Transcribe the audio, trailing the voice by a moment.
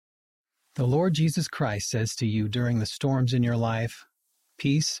The Lord Jesus Christ says to you during the storms in your life,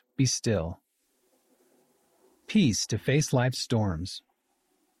 "Peace, be still." Peace to face life's storms.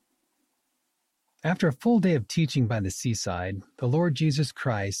 After a full day of teaching by the seaside, the Lord Jesus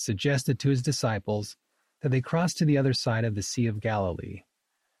Christ suggested to his disciples that they cross to the other side of the Sea of Galilee.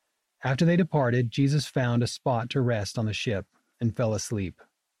 After they departed, Jesus found a spot to rest on the ship and fell asleep.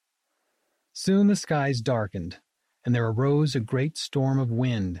 Soon the skies darkened, and there arose a great storm of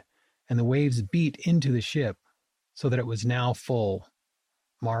wind, and the waves beat into the ship, so that it was now full.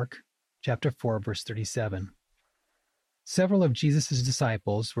 Mark chapter 4, verse 37. Several of Jesus'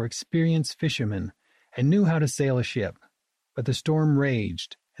 disciples were experienced fishermen and knew how to sail a ship, but the storm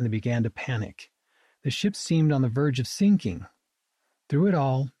raged, and they began to panic. The ship seemed on the verge of sinking. Through it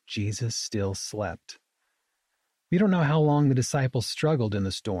all, Jesus still slept. We don't know how long the disciples struggled in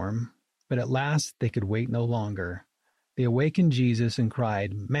the storm, but at last they could wait no longer. They awakened Jesus and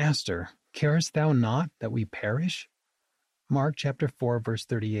cried, "Master, carest thou not that we perish?" Mark chapter 4, verse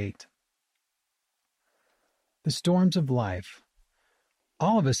 38. The storms of life.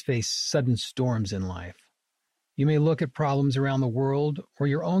 All of us face sudden storms in life. You may look at problems around the world or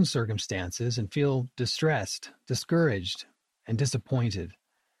your own circumstances and feel distressed, discouraged, and disappointed.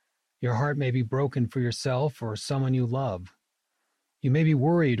 Your heart may be broken for yourself or someone you love. You may be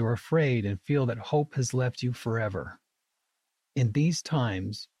worried or afraid and feel that hope has left you forever. In these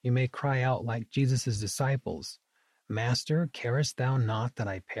times, you may cry out like Jesus' disciples, "Master, carest thou not that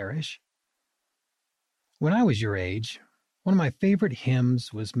I perish?" When I was your age, one of my favorite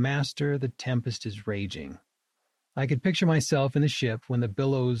hymns was "Master, the tempest is raging." I could picture myself in the ship when the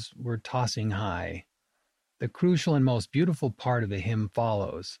billows were tossing high. The crucial and most beautiful part of the hymn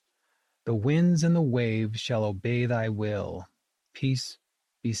follows. "The winds and the waves shall obey thy will. Peace,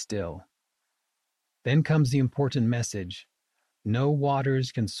 be still." Then comes the important message. No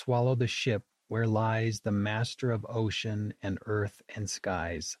waters can swallow the ship where lies the master of ocean and earth and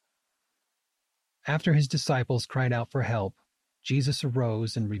skies. After his disciples cried out for help, Jesus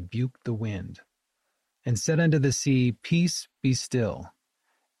arose and rebuked the wind, and said unto the sea, "Peace, be still."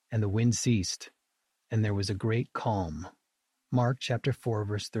 And the wind ceased, and there was a great calm. Mark chapter 4,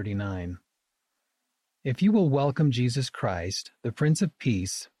 verse 39. If you will welcome Jesus Christ, the Prince of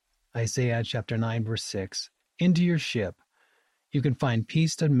Peace, Isaiah chapter 9, verse 6, into your ship, you can find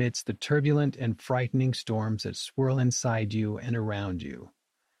peace amidst the turbulent and frightening storms that swirl inside you and around you.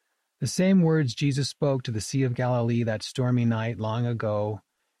 The same words Jesus spoke to the Sea of Galilee that stormy night long ago,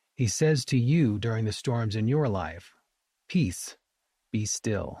 he says to you during the storms in your life, "Peace, be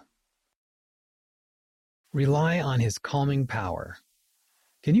still." Rely on his calming power.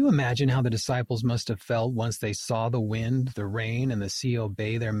 Can you imagine how the disciples must have felt once they saw the wind, the rain, and the sea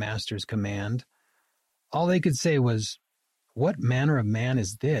obey their master's command? All they could say was, "What manner of man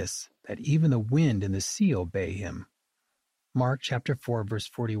is this, that even the wind and the sea obey him?" Mark chapter 4, verse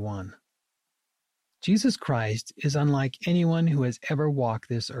 41. Jesus Christ is unlike anyone who has ever walked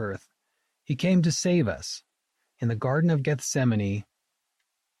this earth. He came to save us. In the Garden of Gethsemane,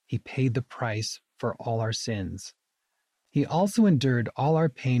 he paid the price for all our sins. He also endured all our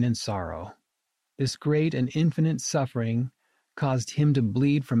pain and sorrow. This great and infinite suffering caused him to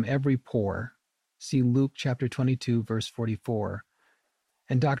bleed from every pore. See Luke chapter 22, verse 44,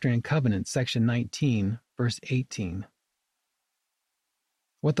 and Doctrine and Covenants, section 19, verse 18.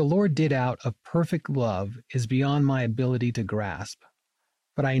 What the Lord did out of perfect love is beyond my ability to grasp,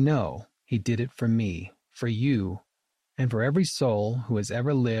 but I know he did it for me, for you, and for every soul who has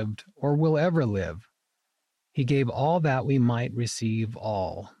ever lived or will ever live. He gave all that we might receive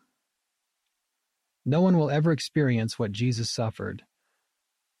all. No one will ever experience what Jesus suffered,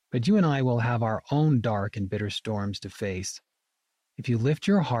 but you and I will have our own dark and bitter storms to face. If you lift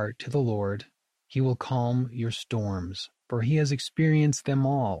your heart to the Lord, he will calm your storms, for he has experienced them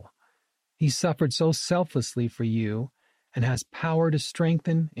all. He suffered so selflessly for you and has power to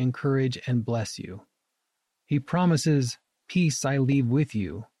strengthen, encourage, and bless you. He promises, "Peace I leave with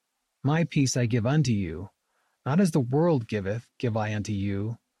you. My peace I give unto you. Not as the world giveth, give I unto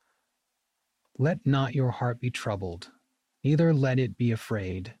you. Let not your heart be troubled, neither let it be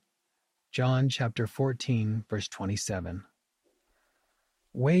afraid." John chapter 14, verse 27.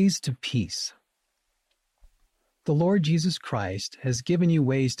 Ways to peace. The Lord Jesus Christ has given you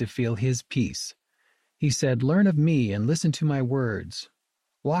ways to feel his peace. He said, "Learn of me and listen to my words.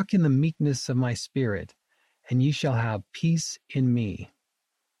 Walk in the meekness of my spirit, and ye shall have peace in me."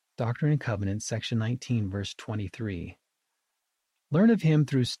 Doctrine and Covenants, section 19, verse 23. Learn of him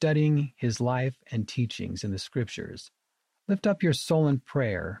through studying his life and teachings in the Scriptures. Lift up your soul in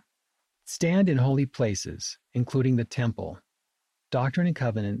prayer. Stand in holy places, including the temple. Doctrine and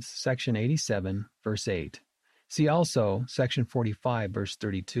Covenants, section 87, verse 8. See also section 45, verse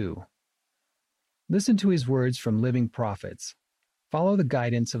 32. Listen to his words from living prophets. Follow the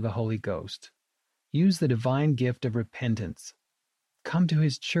guidance of the Holy Ghost. Use the divine gift of repentance. Come to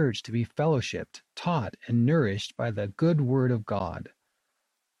his church to be fellowshipped, taught, and nourished by the good word of God.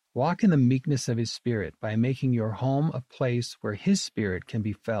 Walk in the meekness of his Spirit by making your home a place where his Spirit can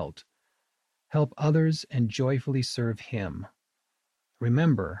be felt. Help others and joyfully serve him.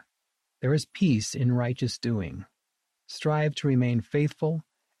 Remember, there is peace in righteous doing. Strive to remain faithful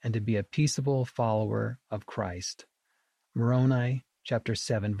and to be a peaceable follower of Christ. Moroni, chapter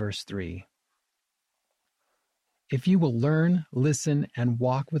 7, verse 3. If you will learn, listen, and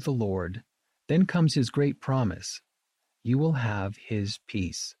walk with the Lord, then comes his great promise. You will have his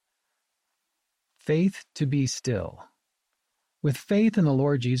peace. Faith to be still. With faith in the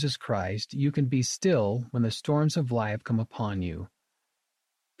Lord Jesus Christ, you can be still when the storms of life come upon you.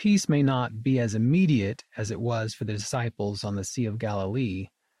 Peace may not be as immediate as it was for the disciples on the Sea of Galilee,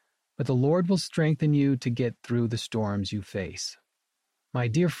 but the Lord will strengthen you to get through the storms you face. My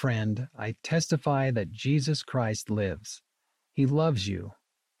dear friend, I testify that Jesus Christ lives. He loves you.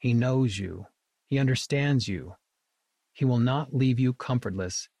 He knows you. He understands you. He will not leave you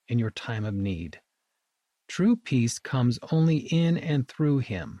comfortless in your time of need. True peace comes only in and through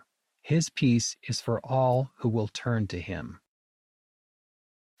him. His peace is for all who will turn to him.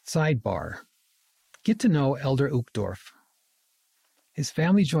 Sidebar. Get to know Elder Uchtdorf. His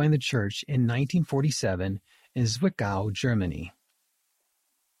family joined the church in 1947 in Zwickau, Germany.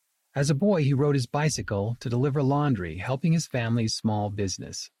 As a boy, he rode his bicycle to deliver laundry, helping his family's small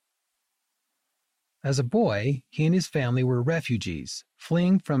business. As a boy, he and his family were refugees,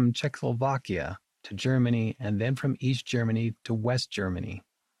 fleeing from Czechoslovakia to Germany and then from East Germany to West Germany.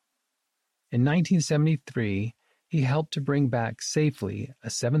 In 1973, he helped to bring back safely a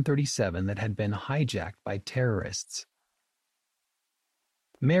 737 that had been hijacked by terrorists.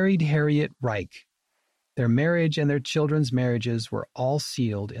 Married Harriet Reich. Their marriage and their children's marriages were all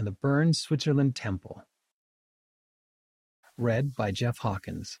sealed in the Bern, Switzerland temple. Read by Jeff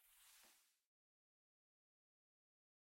Hawkins.